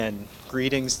And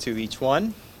greetings to each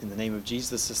one in the name of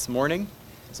Jesus this morning.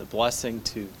 It's a blessing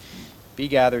to be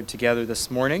gathered together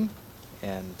this morning.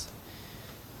 And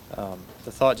the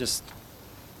thought just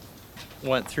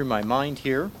went through my mind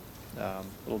here a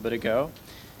little bit ago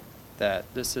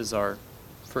that this is our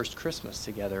first Christmas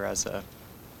together as a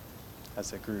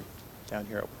group down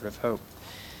here at Word of Hope.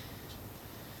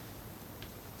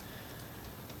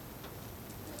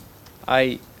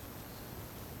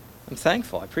 I'm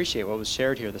thankful. I appreciate what was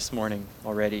shared here this morning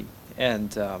already. And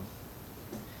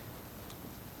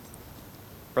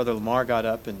Brother Lamar got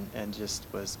up and just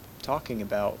was talking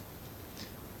about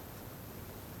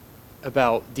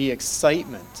the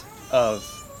excitement of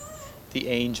the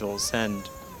angels and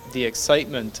the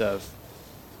excitement of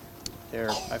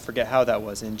I forget how that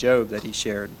was, in Job that he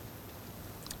shared.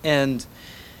 And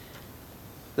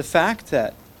the fact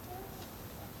that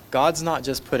God's not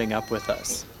just putting up with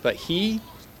us, but He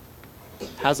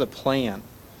has a plan.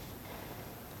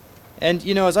 And,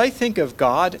 as I think of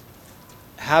God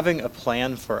having a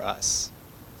plan for us,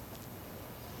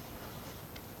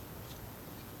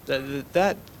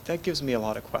 that gives me a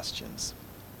lot of questions.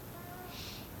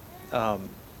 I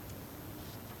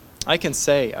can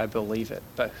say I believe it,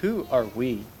 but who are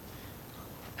we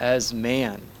as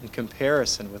man in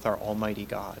comparison with our Almighty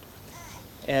God?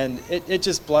 And it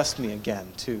just blessed me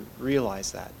again to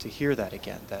realize that, to hear that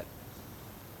again,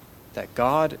 that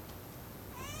God,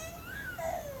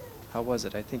 how was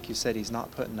it? I think you said He's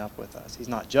not putting up with us. He's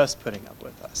not just putting up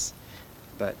with us,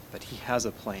 but He has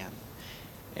a plan.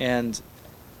 And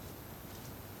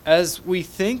as we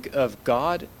think of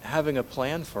God having a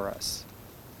plan for us,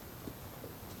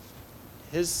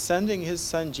 His sending His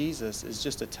Son Jesus is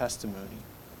just a testimony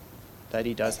that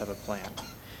He does have a plan.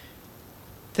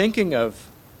 Thinking of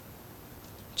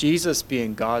Jesus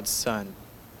being God's Son,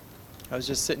 I was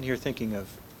just sitting here thinking of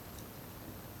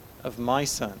my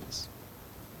sons,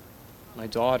 my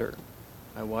daughter,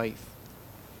 my wife.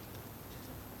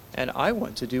 And I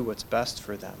want to do what's best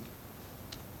for them.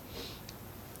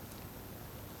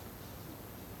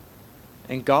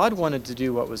 And God wanted to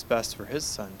do what was best for His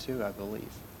Son too, I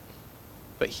believe.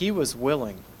 But He was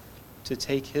willing to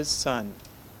take His Son,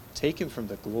 take Him from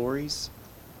the glories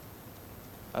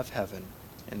of heaven,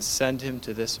 and send Him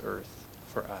to this earth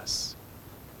for us.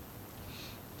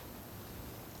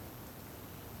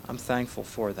 I'm thankful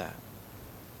for that.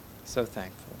 So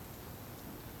thankful.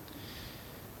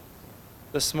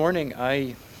 This morning,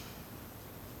 I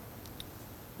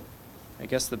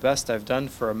guess the best I've done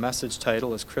for a message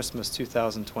title is Christmas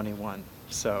 2021.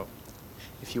 So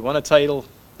if you want a title,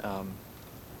 I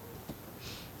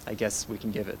guess we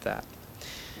can give it that.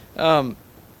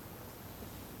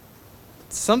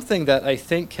 Something that I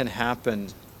think can happen,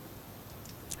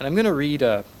 and I'm going to read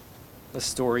a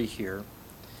story here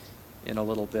in a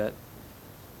little bit.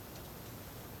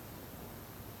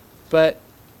 But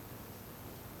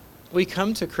we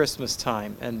come to Christmas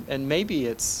time, and maybe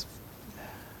it's,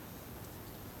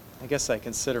 I guess I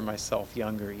consider myself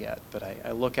younger yet, but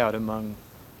I look out among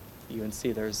you and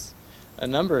see there's a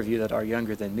number of you that are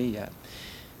younger than me yet.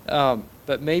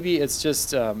 But maybe it's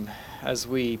just as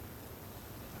we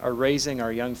are raising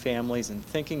our young families and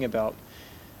thinking about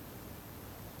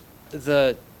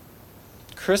the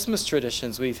Christmas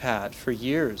traditions we've had for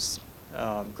years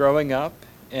growing up,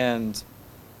 and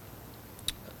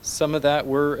some of that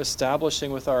we're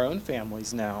establishing with our own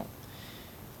families now.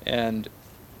 And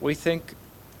we think,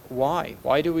 why?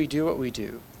 Why do we do what we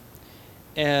do?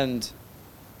 And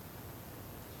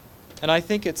I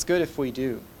think it's good if we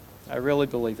do. I really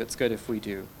believe it's good if we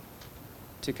do,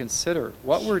 to consider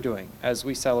what we're doing as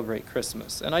we celebrate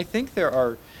Christmas. And I think there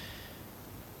are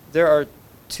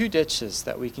two ditches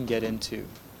that we can get into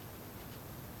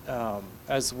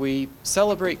as we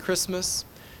celebrate Christmas,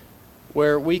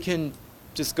 where we can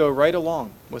just go right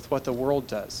along with what the world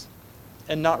does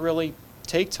and not really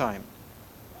take time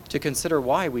to consider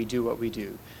why we do what we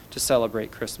do to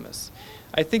celebrate Christmas.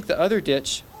 I think the other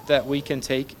ditch that we can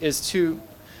take is to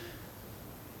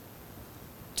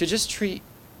just treat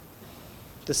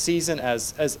the season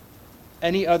as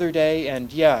any other day.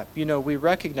 And we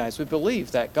recognize, we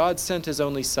believe that God sent His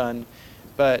only Son,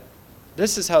 but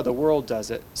this is how the world does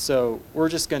it, so we're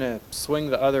just going to swing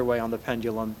the other way on the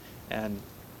pendulum and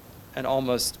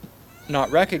almost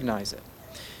not recognize it.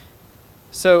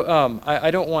 So I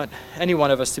don't want any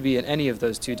one of us to be in any of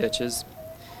those two ditches,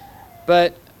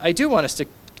 but I do want us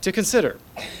to consider.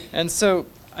 And so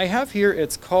I have here,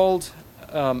 it's called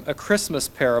A Christmas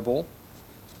Parable.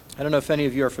 I don't know if any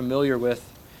of you are familiar with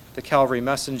the Calvary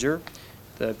Messenger.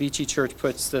 The Beachy Church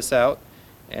puts this out,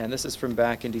 and this is from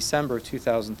back in December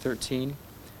 2013.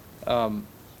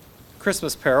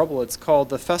 Christmas parable. It's called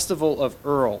the Festival of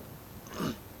Earl.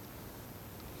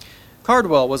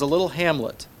 Cardwell was a little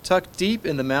hamlet tucked deep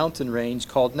in the mountain range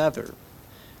called Nether.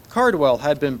 Cardwell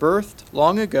had been birthed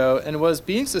long ago and was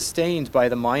being sustained by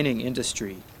the mining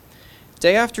industry.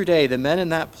 Day after day, the men in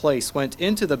that place went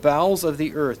into the bowels of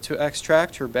the earth to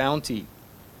extract her bounty.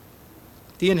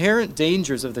 The inherent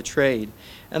dangers of the trade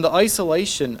and the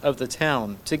isolation of the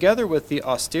town, together with the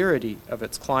austerity of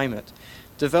its climate,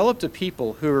 developed a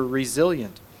people who were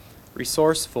resilient,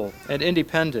 resourceful, and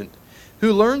independent,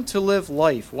 who learned to live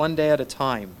life one day at a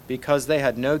time because they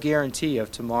had no guarantee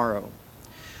of tomorrow.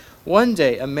 One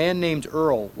day, a man named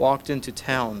Earl walked into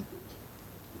town.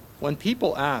 When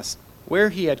people asked where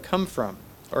he had come from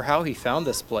or how he found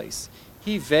this place,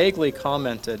 he vaguely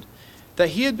commented that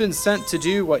he had been sent to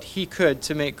do what he could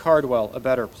to make Cardwell a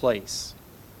better place.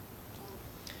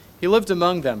 He lived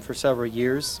among them for several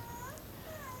years.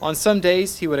 On some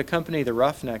days, he would accompany the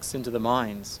roughnecks into the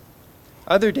mines.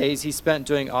 Other days he spent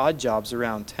doing odd jobs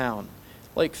around town,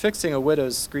 like fixing a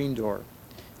widow's screen door,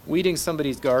 weeding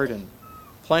somebody's garden,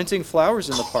 planting flowers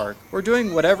in the park, or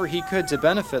doing whatever he could to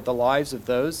benefit the lives of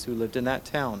those who lived in that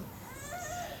town.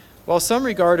 While some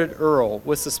regarded Earl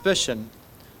with suspicion,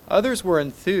 others were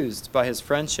enthused by his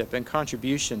friendship and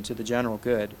contribution to the general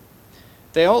good.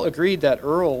 They all agreed that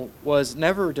Earl was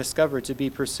never discovered to be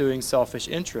pursuing selfish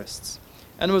interests,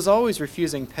 and was always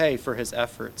refusing pay for his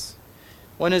efforts.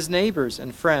 When his neighbors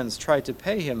and friends tried to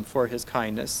pay him for his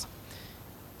kindness,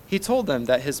 he told them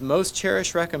that his most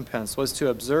cherished recompense was to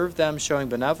observe them showing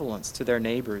benevolence to their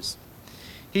neighbors.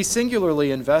 He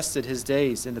singularly invested his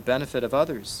days in the benefit of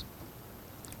others.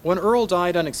 When Earl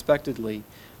died unexpectedly,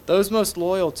 those most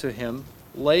loyal to him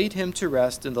laid him to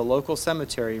rest in the local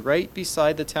cemetery right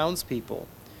beside the townspeople,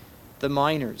 the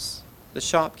miners, the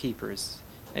shopkeepers,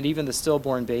 and even the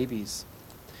stillborn babies.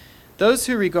 Those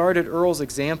who regarded Earl's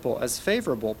example as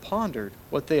favorable pondered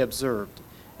what they observed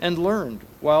and learned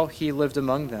while he lived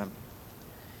among them.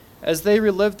 As they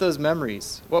relived those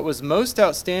memories, what was most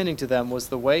outstanding to them was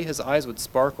the way his eyes would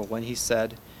sparkle when he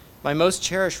said, "My most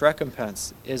cherished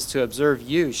recompense is to observe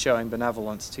you showing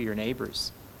benevolence to your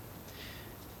neighbors."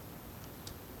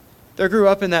 There grew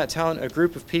up in that town a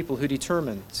group of people who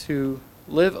determined to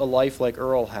live a life like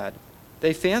Earl had.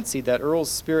 They fancied that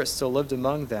Earl's spirit still lived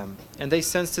among them, and they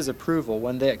sensed his approval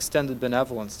when they extended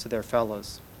benevolence to their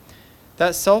fellows.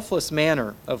 That selfless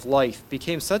manner of life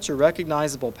became such a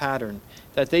recognizable pattern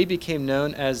that they became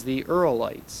known as the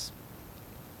Earlites.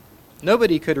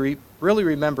 Nobody could really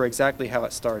remember exactly how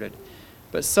it started,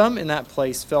 but some in that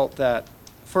place felt that,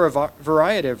 for a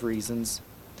variety of reasons,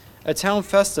 a town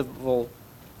festival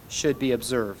should be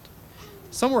observed.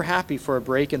 Some were happy for a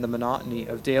break in the monotony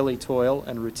of daily toil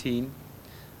and routine.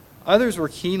 Others were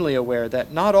keenly aware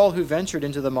that not all who ventured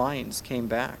into the mines came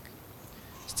back.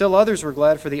 Still others were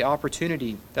glad for the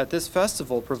opportunity that this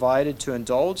festival provided to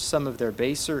indulge some of their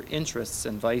baser interests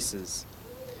and vices.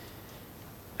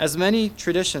 As many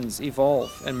traditions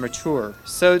evolve and mature,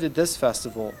 so did this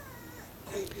festival.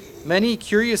 Many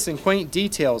curious and quaint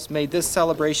details made this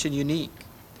celebration unique.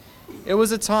 It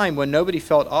was a time when nobody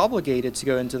felt obligated to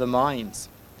go into the mines.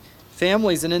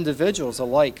 Families and individuals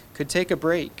alike could take a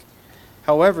break.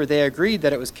 However, they agreed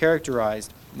that it was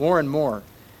characterized, more and more,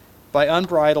 by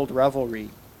unbridled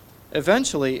revelry.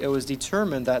 Eventually, it was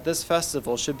determined that this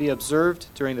festival should be observed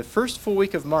during the first full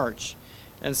week of March,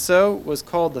 and so was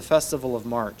called the Festival of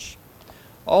March.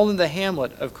 All in the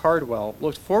hamlet of Cardwell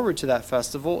looked forward to that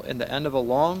festival in the end of a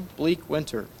long, bleak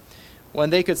winter, when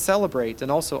they could celebrate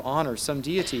and also honor some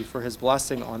deity for his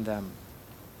blessing on them,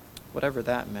 whatever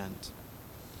that meant.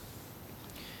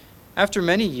 After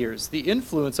many years, the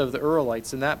influence of the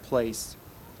Earlites in that place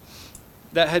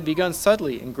that had begun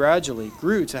subtly and gradually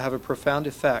grew to have a profound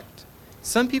effect.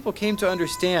 Some people came to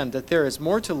understand that there is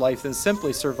more to life than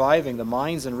simply surviving the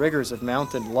mines and rigors of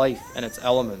mountain life and its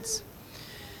elements.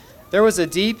 There was a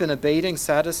deep and abiding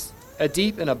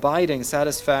satisfaction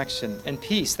and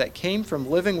peace that came from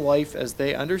living life as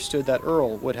they understood that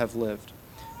Earl would have lived.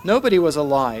 Nobody was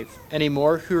alive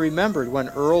anymore who remembered when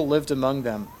Earl lived among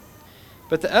them.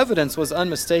 But the evidence was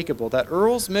unmistakable that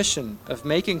Earl's mission of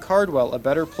making Cardwell a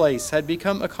better place had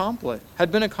been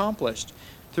accomplished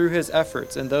through his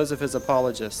efforts and those of his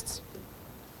apologists.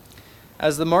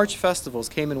 As the March festivals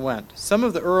came and went, some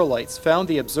of the Earlites found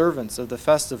the observance of the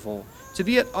festival to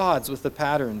be at odds with the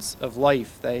patterns of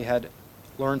life they had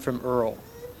learned from Earl.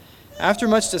 After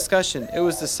much discussion, it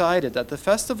was decided that the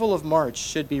Festival of March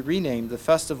should be renamed the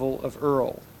Festival of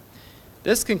Earl.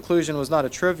 This conclusion was not a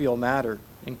trivial matter,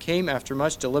 and came after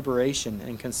much deliberation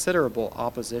and considerable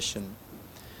opposition.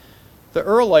 The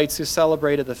Earlites who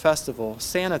celebrated the festival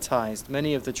sanitized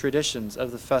many of the traditions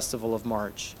of the Festival of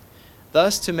March.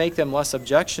 Thus, to make them less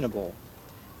objectionable,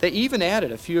 they even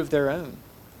added a few of their own.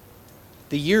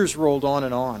 The years rolled on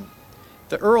and on.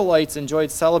 The Earlites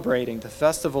enjoyed celebrating the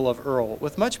Festival of Earl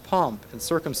with much pomp and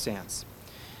circumstance.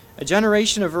 A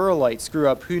generation of Earlites grew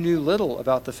up who knew little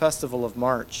about the Festival of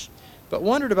March, but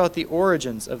wondered about the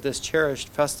origins of this cherished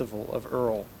festival of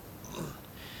Earl.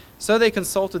 So they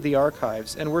consulted the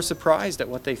archives and were surprised at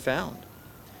what they found.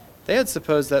 They had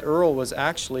supposed that Earl was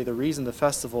actually the reason the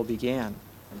festival began,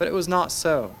 but it was not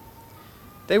so.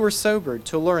 They were sobered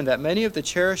to learn that many of the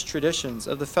cherished traditions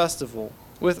of the festival,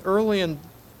 with Earlian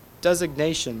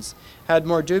designations, had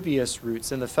more dubious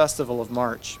roots in the Festival of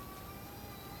March.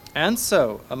 And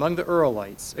so, among the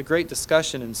Earlites, a great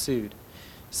discussion ensued.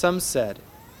 Some said,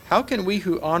 "How can we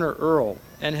who honor Earl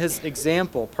and his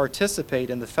example participate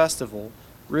in the festival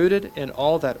rooted in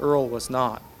all that Earl was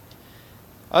not?"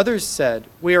 Others said,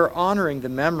 "We are honoring the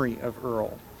memory of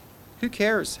Earl. Who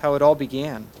cares how it all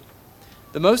began?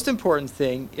 The most important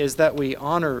thing is that we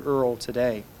honor Earl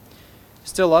today."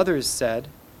 Still others said,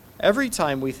 "Every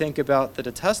time we think about the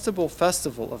detestable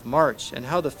festival of March and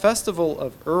how the festival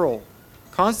of Earl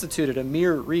constituted a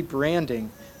mere rebranding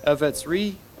of its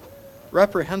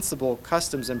reprehensible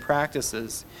customs and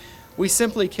practices, we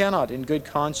simply cannot in good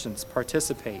conscience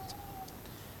participate."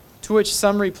 To which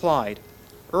some replied,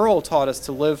 "Earl taught us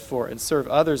to live for and serve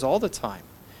others all the time.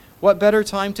 What better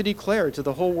time to declare to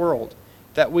the whole world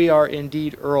that we are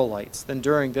indeed Earlites than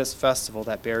during this festival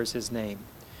that bears his name?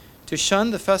 To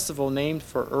shun the festival named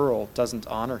for Earl doesn't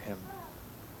honor him."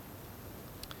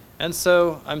 And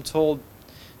so, I'm told,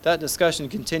 that discussion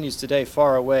continues today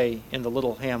far away in the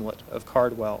little hamlet of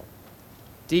Cardwell,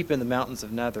 deep in the mountains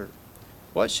of Nether.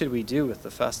 What should we do with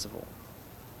the festival?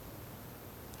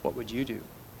 What would you do?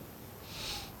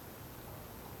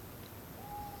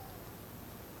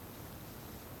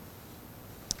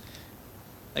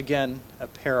 Again, a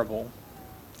parable.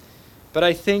 But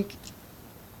I think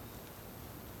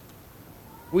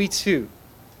we too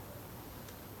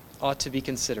ought to be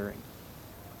considering.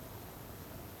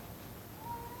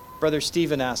 Brother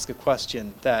Stephen asked a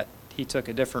question that he took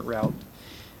a different route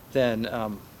than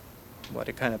what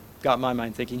it kind of got my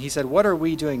mind thinking. He said, "What are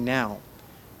we doing now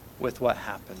with what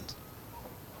happened?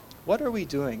 What are we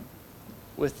doing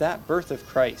with that birth of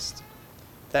Christ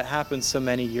that happened so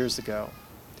many years ago?"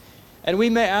 And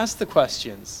we may ask the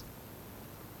questions,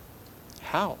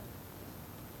 how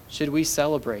should we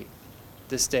celebrate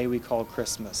this day we call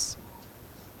Christmas?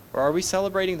 Or are we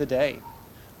celebrating the day?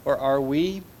 Or are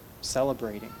we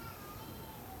celebrating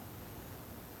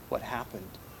what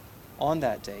happened on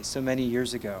that day so many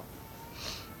years ago?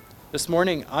 This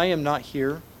morning, I am not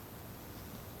here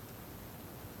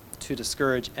to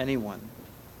discourage anyone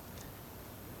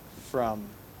from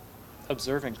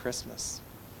observing Christmas.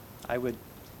 I would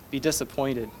be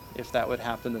disappointed if that would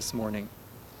happen this morning.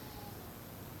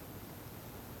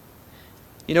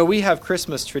 You know, we have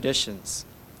Christmas traditions.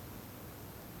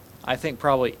 I think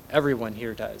probably everyone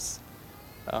here does.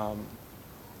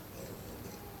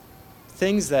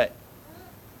 Things that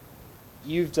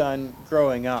you've done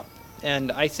growing up. And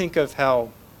I think of how,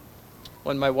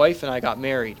 when my wife and I got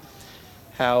married,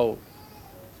 how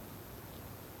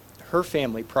her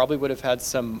family probably would have had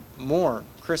some more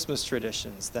Christmas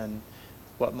traditions than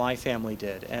what my family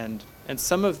did. And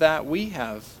some of that we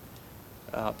have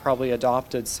probably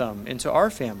adopted some into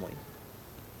our family.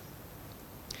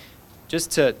 Just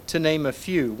to name a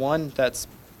few, one that's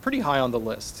pretty high on the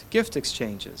list, gift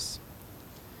exchanges.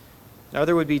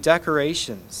 Another would be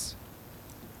decorations,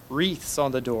 wreaths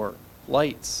on the door,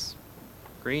 lights,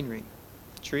 greenery,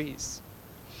 trees.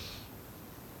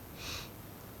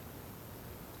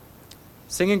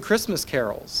 Singing Christmas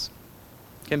carols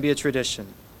can be a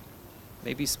tradition.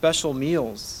 Maybe special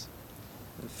meals,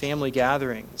 and family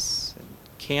gatherings, and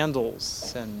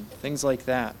candles, and things like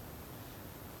that.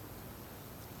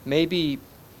 Maybe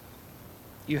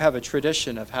you have a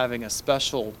tradition of having a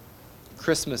special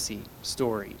Christmassy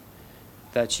story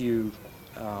that you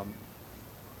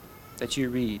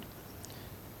read.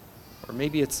 Or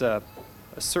maybe it's a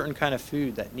certain kind of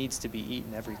food that needs to be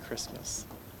eaten every Christmas.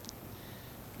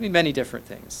 It can be many different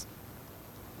things.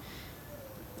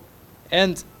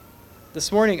 And this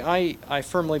morning, I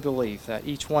firmly believe that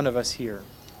each one of us here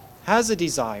has a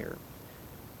desire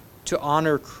to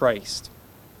honor Christ.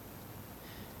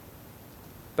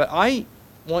 But I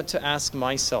want to ask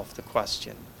myself the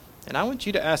question, and I want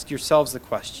you to ask yourselves the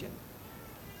question,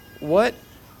 what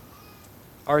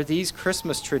are these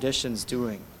Christmas traditions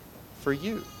doing for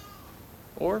you?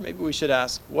 Or maybe we should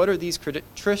ask, what are these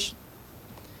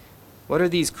What are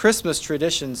these Christmas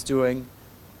traditions doing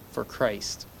for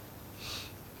Christ?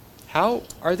 How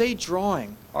are they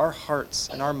drawing our hearts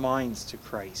and our minds to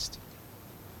Christ?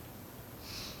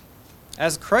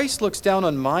 As Christ looks down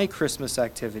on my Christmas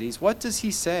activities, what does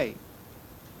he say?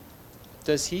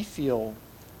 Does he feel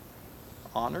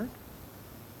honored?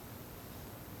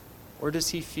 Or does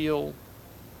he feel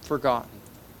forgotten?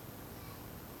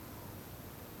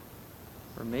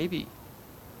 Or maybe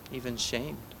even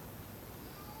shamed?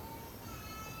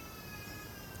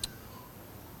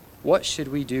 What should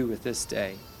we do with this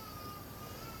day?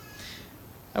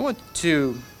 I want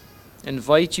to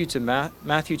invite you to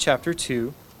Matthew chapter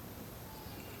 2,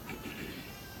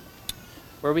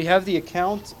 where we have the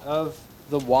account of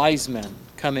the wise men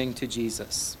coming to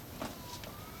Jesus.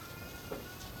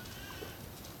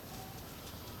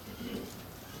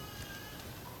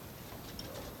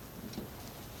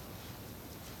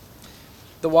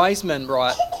 The wise men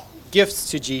brought gifts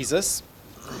to Jesus,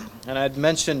 and I'd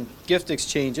mentioned gift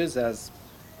exchanges as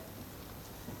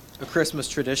a Christmas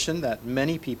tradition that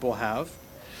many people have,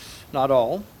 not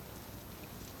all.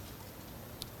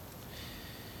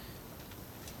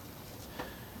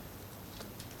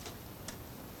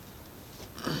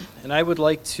 And I would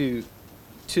like to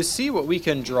see what we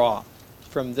can draw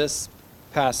from this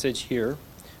passage here,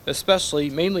 especially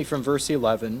mainly from verse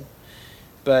 11,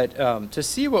 but to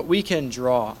see what we can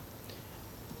draw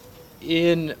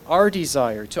in our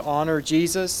desire to honor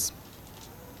Jesus,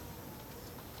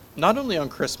 not only on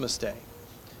Christmas Day,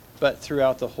 but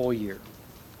throughout the whole year.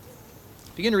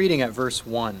 Begin reading at verse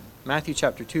 1, Matthew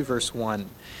chapter 2, verse 1.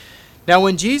 Now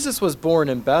when Jesus was born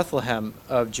in Bethlehem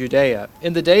of Judea,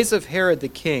 in the days of Herod the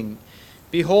king,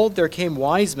 behold, there came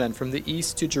wise men from the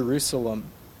east to Jerusalem,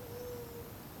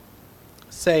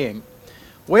 saying,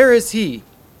 Where is he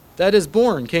that is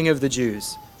born King of the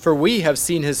Jews? For we have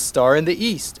seen his star in the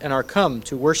east, and are come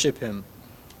to worship him.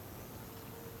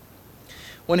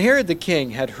 When Herod the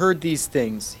king had heard these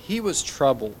things, he was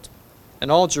troubled,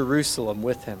 and all Jerusalem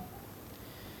with him.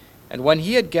 And when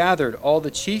he had gathered all the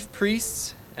chief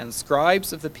priests and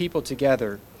scribes of the people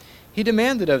together, he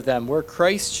demanded of them where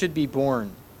Christ should be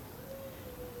born.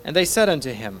 And they said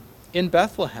unto him, In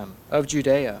Bethlehem of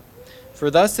Judea,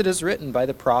 for thus it is written by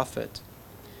the prophet,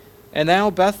 And thou,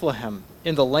 Bethlehem,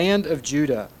 in the land of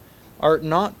Judah, art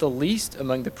not the least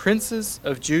among the princes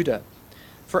of Judah,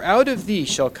 for out of thee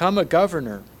shall come a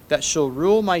governor that shall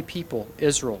rule my people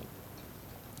Israel.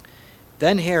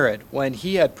 Then Herod, when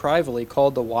he had privately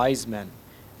called the wise men,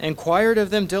 inquired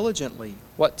of them diligently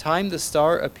what time the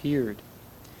star appeared.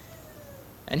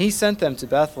 And he sent them to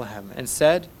Bethlehem, and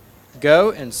said, Go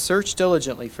and search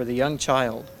diligently for the young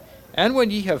child, and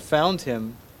when ye have found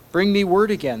him, bring me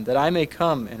word again, that I may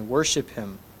come and worship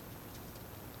him.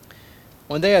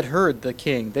 When they had heard the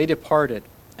king, they departed,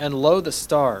 and lo, the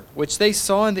star, which they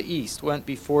saw in the east, went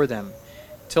before them,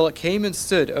 till it came and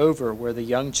stood over where the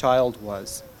young child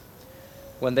was.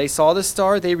 When they saw the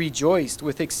star, they rejoiced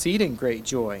with exceeding great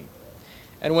joy.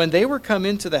 And when they were come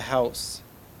into the house,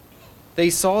 they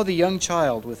saw the young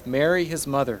child with Mary his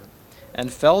mother,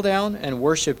 and fell down and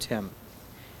worshipped him.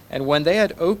 And when they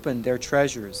had opened their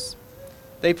treasures,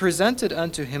 they presented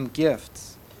unto him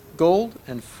gifts, gold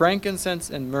and frankincense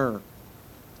and myrrh.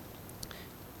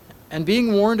 And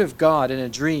being warned of God in a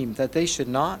dream that they should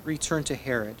not return to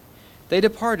Herod, they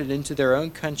departed into their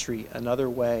own country another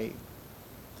way.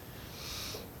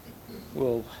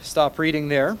 We'll stop reading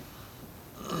there.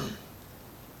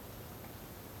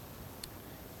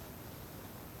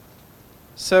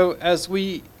 So as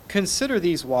we consider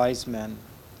these wise men,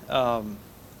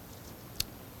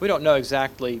 we don't know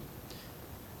exactly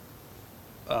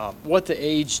what the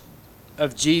age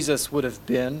of Jesus would have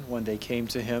been when they came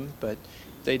to him, but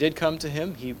they did come to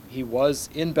him. He was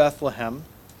in Bethlehem,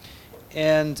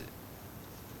 and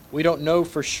we don't know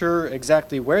for sure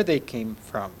exactly where they came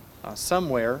from.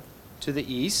 Somewhere to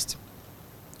the east,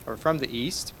 or from the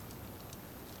east.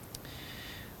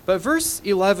 But verse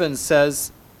 11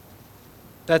 says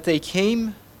that they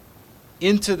came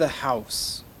into the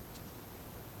house.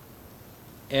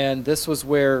 And this was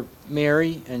where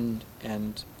Mary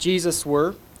and Jesus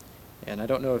were. And I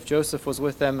don't know if Joseph was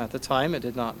with them at the time. It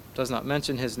does not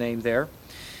mention his name there.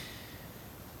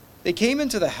 They came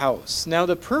into the house. Now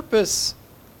the purpose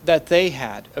that they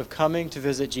had of coming to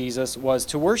visit Jesus was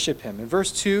to worship him. In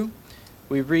verse 2,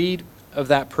 we read of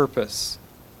that purpose.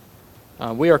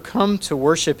 We are come to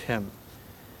worship him.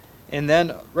 And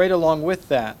then right along with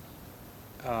that,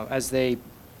 as they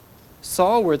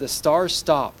saw where the star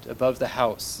stopped above the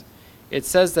house, it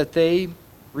says that they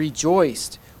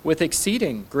rejoiced with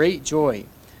exceeding great joy.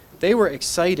 They were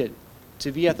excited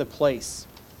to be at the place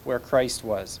where Christ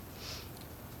was.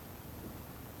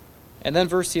 And then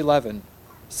verse 11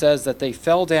 says that they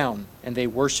fell down and they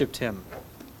worshiped him.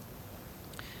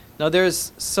 Now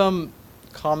there's some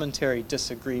commentary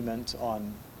disagreement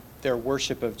on their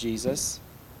worship of Jesus,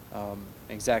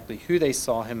 exactly who they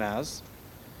saw him as.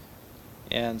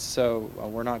 And so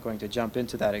we're not going to jump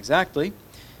into that exactly.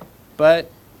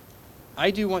 But I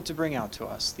do want to bring out to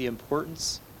us the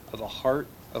importance of a heart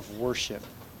of worship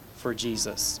for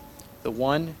Jesus, the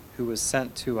one who was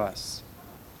sent to us.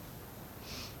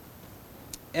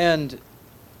 And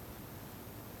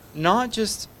not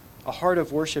just a heart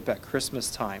of worship at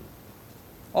Christmas time,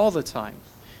 all the time.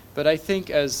 But I think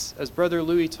as Brother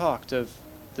Louis talked of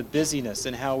the busyness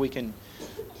and how we can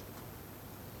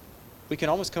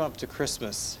almost come up to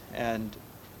Christmas and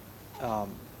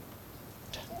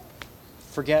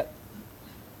forget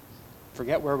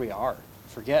where we are,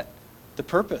 forget the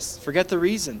purpose, forget the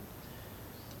reason.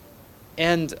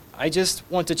 And I just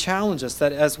want to challenge us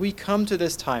that as we come to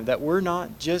this time, that we're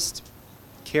not just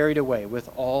carried away with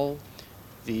all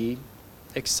the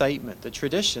excitement, the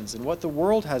traditions, and what the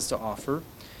world has to offer,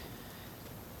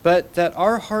 but that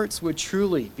our hearts would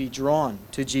truly be drawn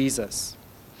to Jesus.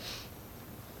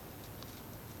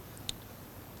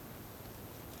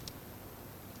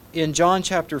 In John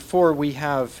chapter 4, we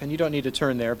have, and you don't need to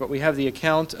turn there, but we have the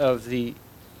account of the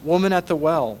woman at the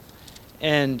well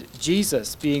and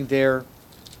Jesus being there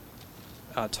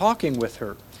talking with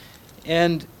her.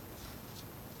 And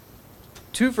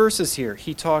 2 verses here,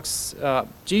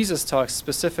 Jesus talks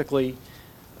specifically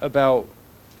about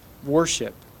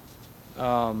worship.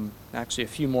 Actually, a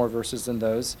few more verses than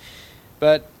those.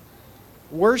 But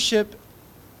worship,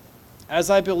 as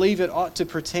I believe it ought to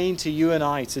pertain to you and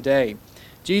I today.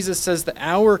 Jesus says, "The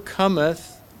hour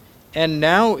cometh, and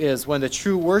now is, when the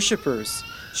true worshipers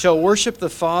shall worship the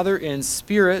Father in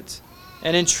spirit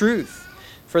and in truth.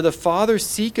 For the Father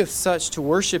seeketh such to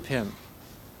worship him.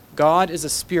 God is a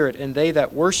spirit, and they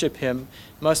that worship him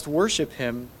must worship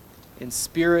him in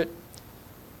spirit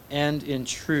and in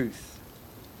truth."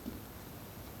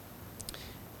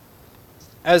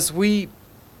 As we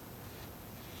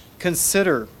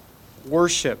consider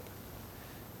worship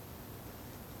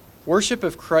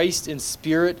of Christ in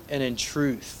spirit and in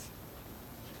truth,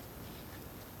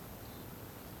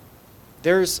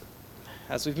 there's,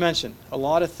 as we've mentioned, a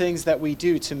lot of things that we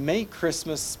do to make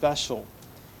Christmas special.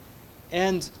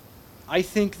 And I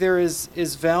think there is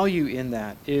value in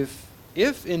that,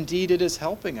 if indeed it is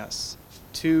helping us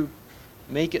to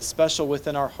make it special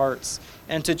within our hearts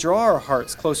and to draw our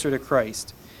hearts closer to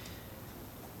Christ.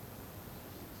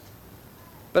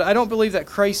 But I don't believe that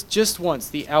Christ just wants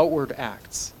the outward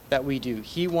acts that we do.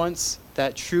 He wants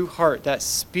that true heart, that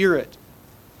spirit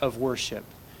of worship.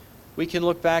 We can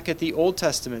look back at the Old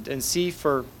Testament and see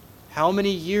for how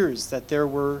many years that there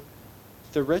were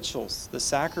the rituals, the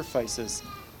sacrifices,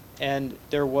 and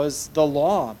there was the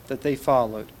law that they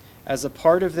followed as a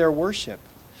part of their worship.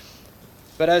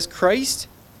 But as Christ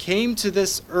came to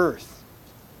this earth,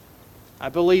 I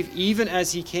believe even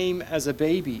as he came as a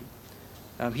baby,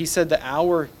 he said the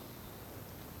hour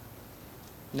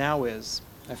now is.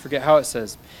 I forget how it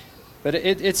says. But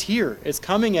it's here. It's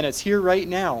coming, and it's here right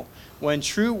now when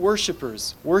true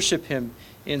worshipers worship him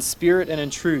in spirit and in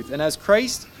truth. And as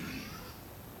Christ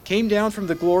came down from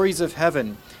the glories of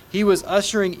heaven, he was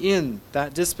ushering in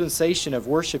that dispensation of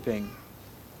worshiping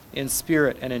in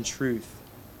spirit and in truth.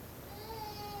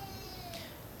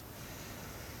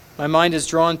 My mind is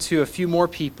drawn to a few more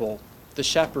people, the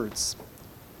shepherds.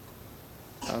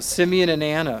 Simeon and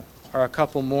Anna are a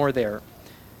couple more there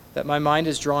that my mind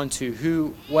is drawn to,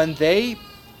 who, when they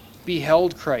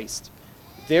beheld Christ,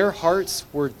 their hearts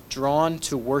were drawn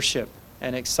to worship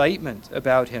and excitement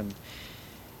about him.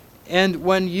 And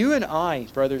when you and I,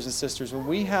 brothers and sisters, when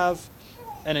we have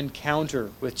an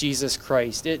encounter with Jesus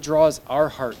Christ, it draws our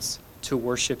hearts to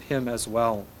worship him as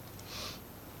well.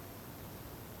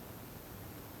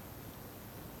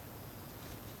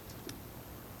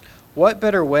 What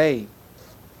better way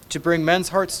to bring men's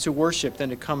hearts to worship than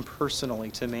to come personally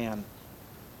to man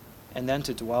and then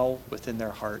to dwell within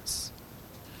their hearts?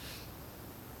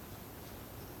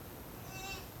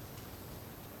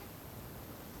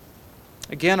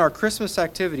 Again, our Christmas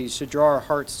activities should draw our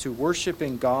hearts to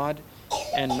worshiping God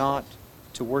and not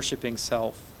to worshiping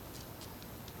self.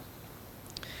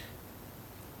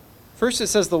 First it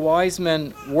says the wise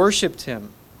men worshipped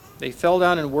him. They fell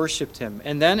down and worshipped him.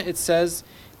 And then it says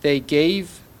they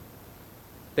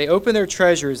opened their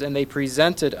treasures and they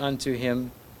presented unto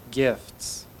him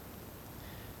gifts.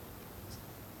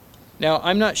 Now,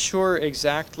 I'm not sure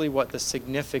exactly what the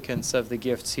significance of the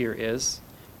gifts here is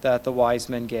that the wise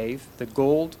men gave. The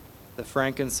gold, the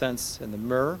frankincense, and the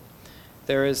myrrh.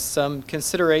 there is some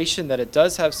consideration that it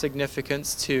does have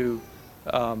significance to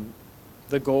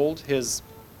the gold, his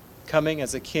coming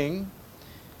as a king,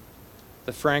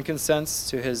 the frankincense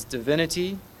to his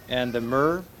divinity, and the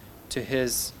myrrh to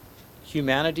his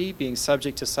humanity, being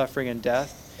subject to suffering and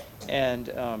death. And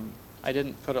I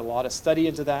didn't put a lot of study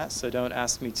into that, so don't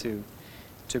ask me to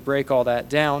break all that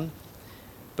down.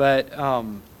 But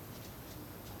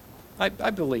I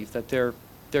believe that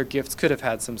their gifts could have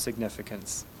had some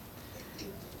significance.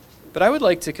 But I would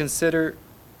like to consider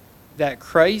that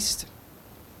Christ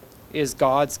is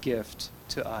God's gift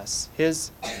to us,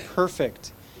 his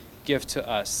perfect gift to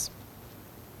us.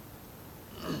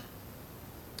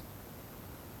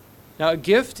 Now, a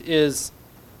gift is,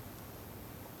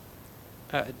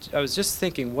 I was just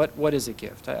thinking, what is a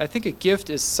gift? I think a gift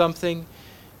is something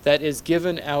that is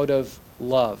given out of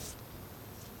love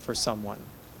for someone.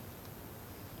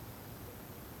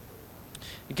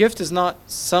 A gift is not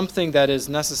something that is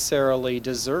necessarily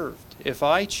deserved. If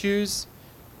I choose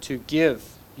to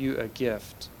give you a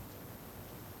gift,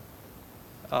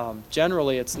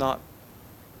 generally it's not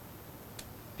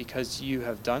because you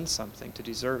have done something to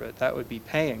deserve it. That would be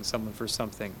paying someone for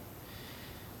something.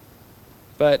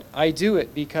 But I do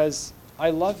it because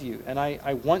I love you and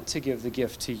I want to give the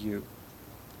gift to you.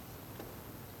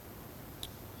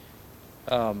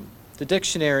 The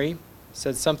dictionary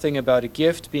said something about a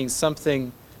gift being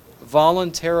something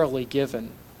voluntarily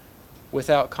given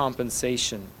without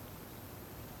compensation.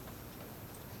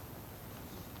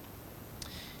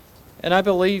 And I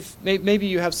believe maybe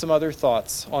you have some other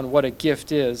thoughts on what a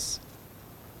gift is.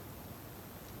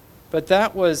 But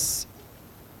that was,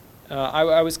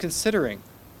 I was considering,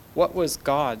 what was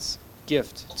God's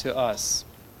gift to us?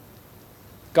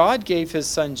 God gave his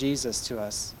son Jesus to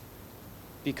us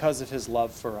because of his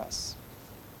love for us.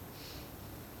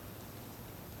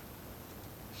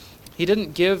 He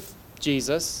didn't give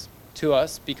Jesus to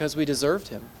us because we deserved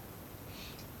him.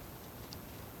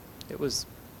 It was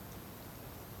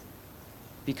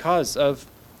because of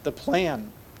the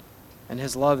plan and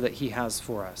his love that he has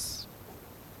for us.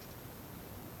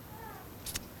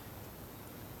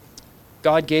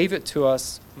 God gave it to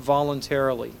us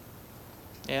voluntarily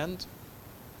and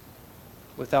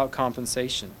without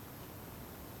compensation.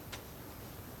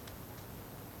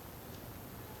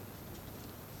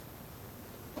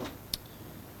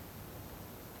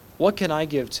 What can I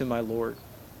give to my Lord?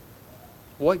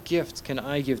 What gift can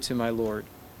I give to my Lord?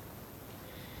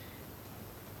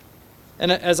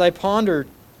 And as I pondered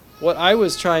what I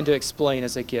was trying to explain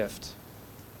as a gift,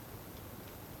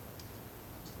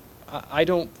 I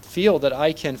don't feel that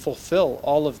I can fulfill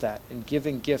all of that in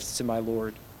giving gifts to my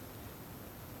Lord.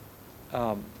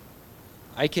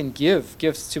 I can give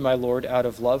gifts to my Lord out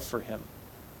of love for him.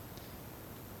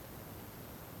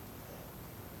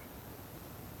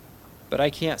 But I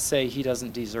can't say he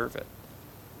doesn't deserve it.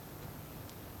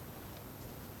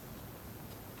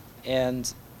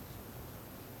 And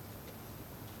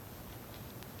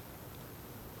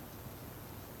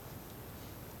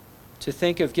to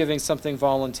think of giving something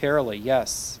voluntarily,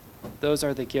 yes, those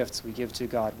are the gifts we give to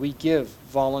God. We give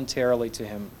voluntarily to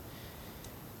him.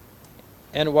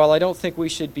 And while I don't think we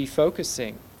should be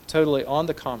focusing totally on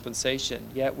the compensation,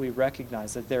 yet we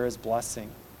recognize that there is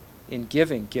blessing in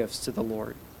giving gifts to the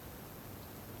Lord.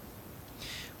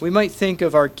 We might think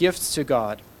of our gifts to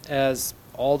God as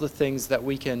all the things that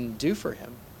we can do for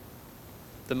him,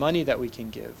 the money that we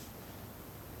can give,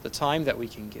 the time that we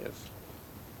can give,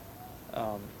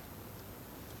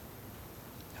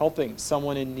 helping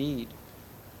someone in need,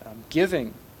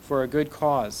 giving for a good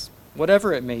cause,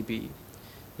 whatever it may be.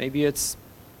 Maybe it's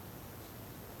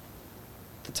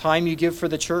the time you give for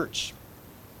the church.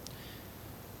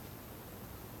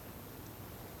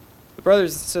 But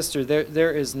brothers and sisters,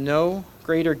 there is no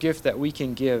greater gift that we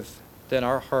can give than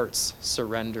our hearts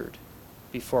surrendered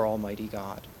before Almighty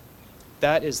God.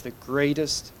 That is the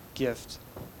greatest gift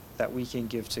that we can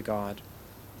give to God.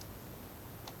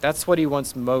 That's what he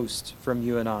wants most from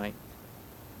you and I.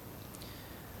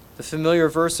 The familiar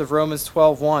verse of Romans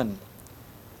 12:1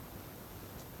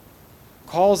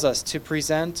 calls us to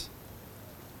present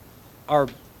our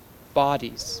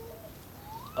bodies,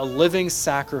 a living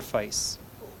sacrifice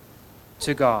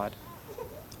to God,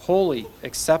 holy,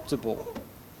 acceptable,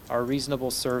 our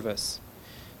reasonable service.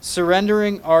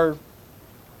 Surrendering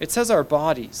it says our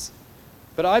bodies,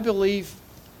 but I believe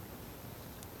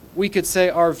we could say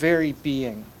our very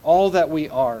being, all that we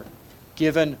are,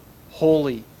 given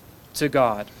wholly to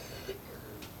God.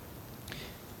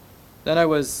 Then I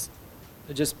was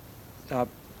just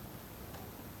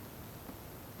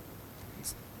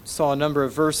saw a number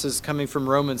of verses coming from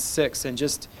Romans 6, and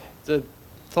just the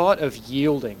thought of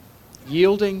yielding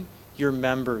yielding your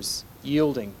members,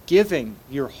 giving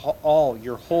your all,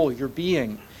 your whole, your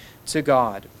being to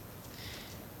God.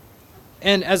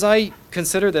 And as I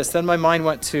consider this, then my mind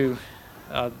went to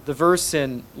the verse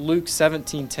in Luke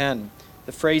 17:10,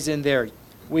 the phrase in there,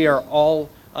 we are all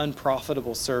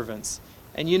unprofitable servants.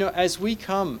 And as we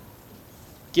come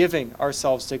giving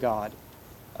ourselves to God,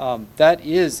 that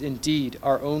is indeed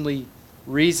our only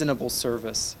reasonable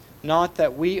service. Not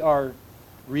that we are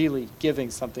really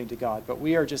giving something to God, but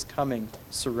we are just coming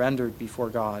surrendered before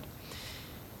God.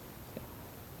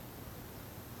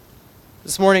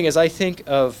 This morning, as I think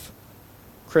of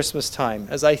Christmas time,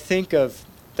 as I think of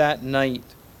that night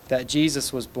that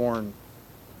Jesus was born,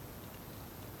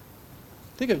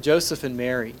 think of Joseph and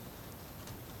Mary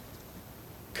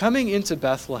coming into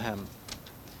Bethlehem,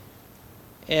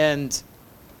 and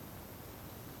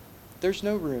there's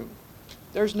no room.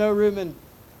 There's no room in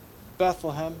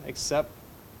Bethlehem except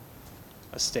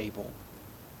a stable,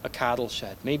 a cattle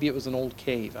shed. Maybe it was an old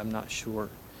cave, I'm not sure.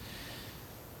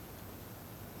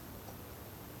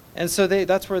 And so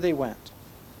that's where they went.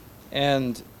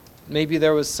 And maybe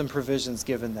there was some provisions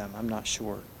given them, I'm not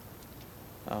sure.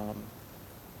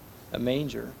 A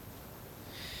manger.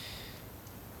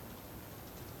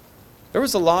 There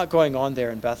was a lot going on there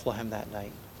in Bethlehem that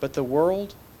night, but the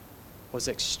world was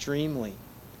extremely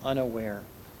unaware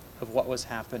of what was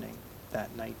happening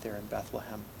that night there in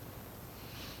Bethlehem.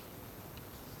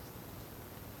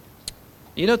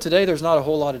 Today there's not a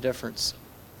whole lot of difference.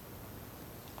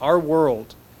 Our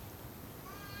world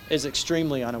is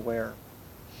extremely unaware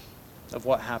of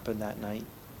what happened that night,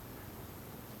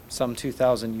 some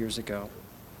 2,000 years ago.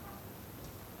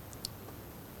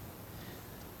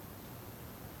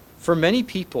 For many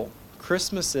people,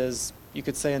 Christmas is, you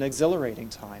could say, an exhilarating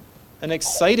time, an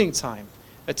exciting time,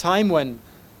 a time when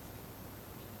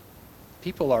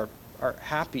people are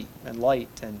happy and light,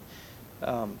 and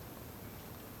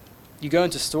you go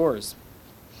into stores.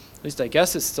 At least I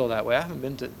guess it's still that way. I haven't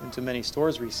been into many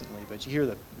stores recently, but you hear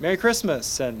the Merry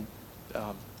Christmas, and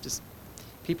just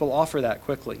people offer that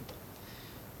quickly.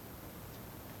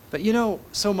 But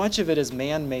so much of it is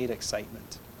man-made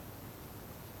excitement.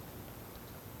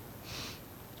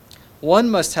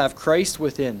 One must have Christ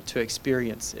within to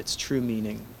experience its true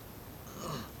meaning.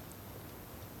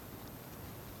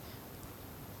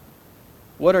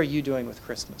 What are you doing with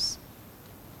Christmas?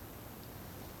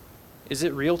 Is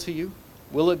it real to you?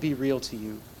 Will it be real to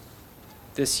you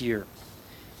this year?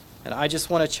 And I just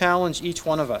want to challenge each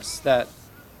one of us that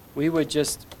we would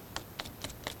just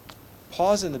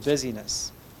pause in the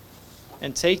busyness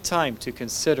and take time to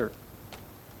consider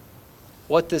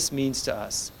what this means to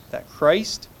us, that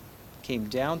Christ came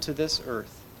down to this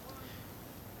earth.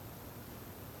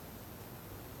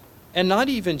 And not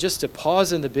even just to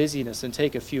pause in the busyness and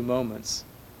take a few moments,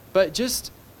 but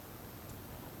just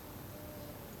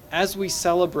as we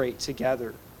celebrate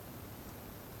together,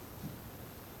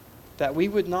 that we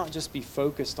would not just be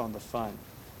focused on the fun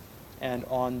and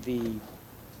on the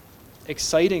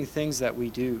exciting things that we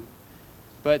do,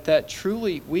 but that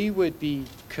truly we would be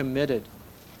committed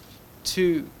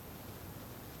to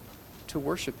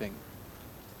worshiping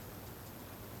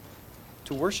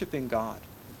God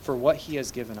for what He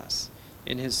has given us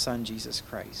in His Son, Jesus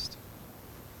Christ.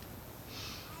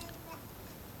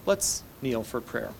 Let's kneel for prayer.